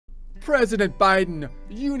President Biden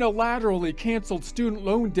unilaterally canceled student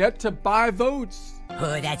loan debt to buy votes.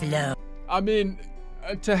 Oh, that's low. I mean,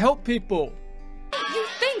 to help people. You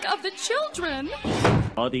think of the children.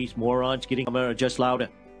 All these morons getting just louder.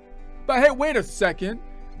 But hey, wait a second.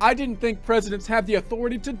 I didn't think presidents have the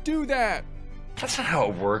authority to do that. That's not how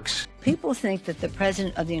it works. People think that the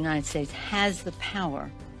President of the United States has the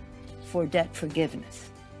power for debt forgiveness.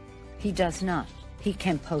 He does not. He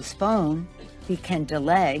can postpone, he can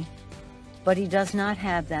delay, but he does not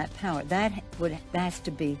have that power. That has to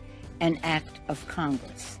be an act of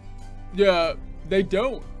Congress. Yeah, they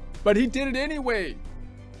don't. But he did it anyway.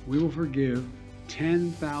 We will forgive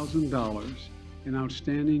 $10,000 in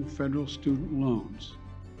outstanding federal student loans.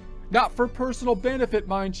 Not for personal benefit,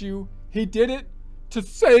 mind you. He did it to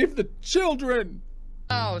save the children.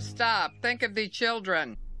 Oh, stop. Think of the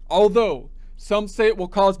children. Although, some say it will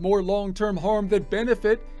cause more long-term harm than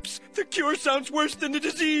benefit. The cure sounds worse than the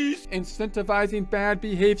disease. Incentivizing bad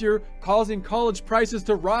behavior, causing college prices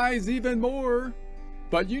to rise even more.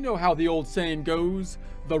 But you know how the old saying goes,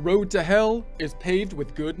 the road to hell is paved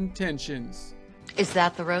with good intentions. Is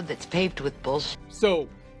that the road that's paved with bullshit? So,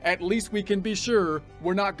 at least we can be sure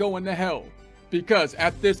we're not going to hell. Because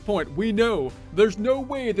at this point, we know there's no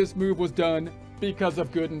way this move was done because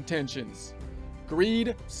of good intentions.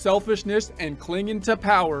 Greed, selfishness, and clinging to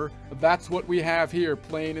power, that's what we have here,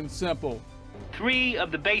 plain and simple. 3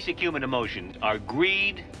 of the basic human emotions are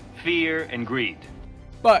greed, fear, and greed.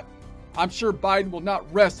 But I'm sure Biden will not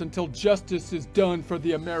rest until justice is done for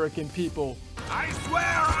the American people. I swear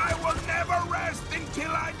I will never rest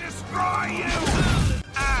until I destroy you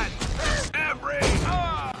and every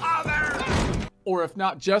other. Or if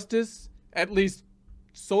not justice, at least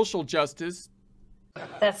social justice.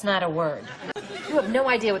 That's not a word. You have no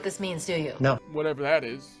idea what this means, do you? No. Whatever that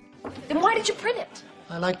is. Then why did you print it?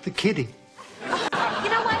 I like the kitty. You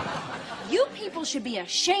know what? You people should be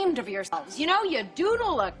ashamed of yourselves. You know, you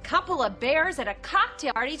doodle a couple of bears at a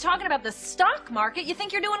cocktail party talking about the stock market. You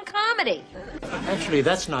think you're doing comedy. Actually,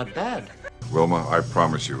 that's not bad. Wilma, I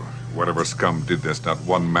promise you, whatever scum did this, not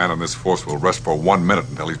one man on this force will rest for 1 minute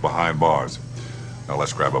until he's behind bars. Now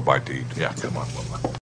let's grab a bite to eat. Yeah, come on, Wilma.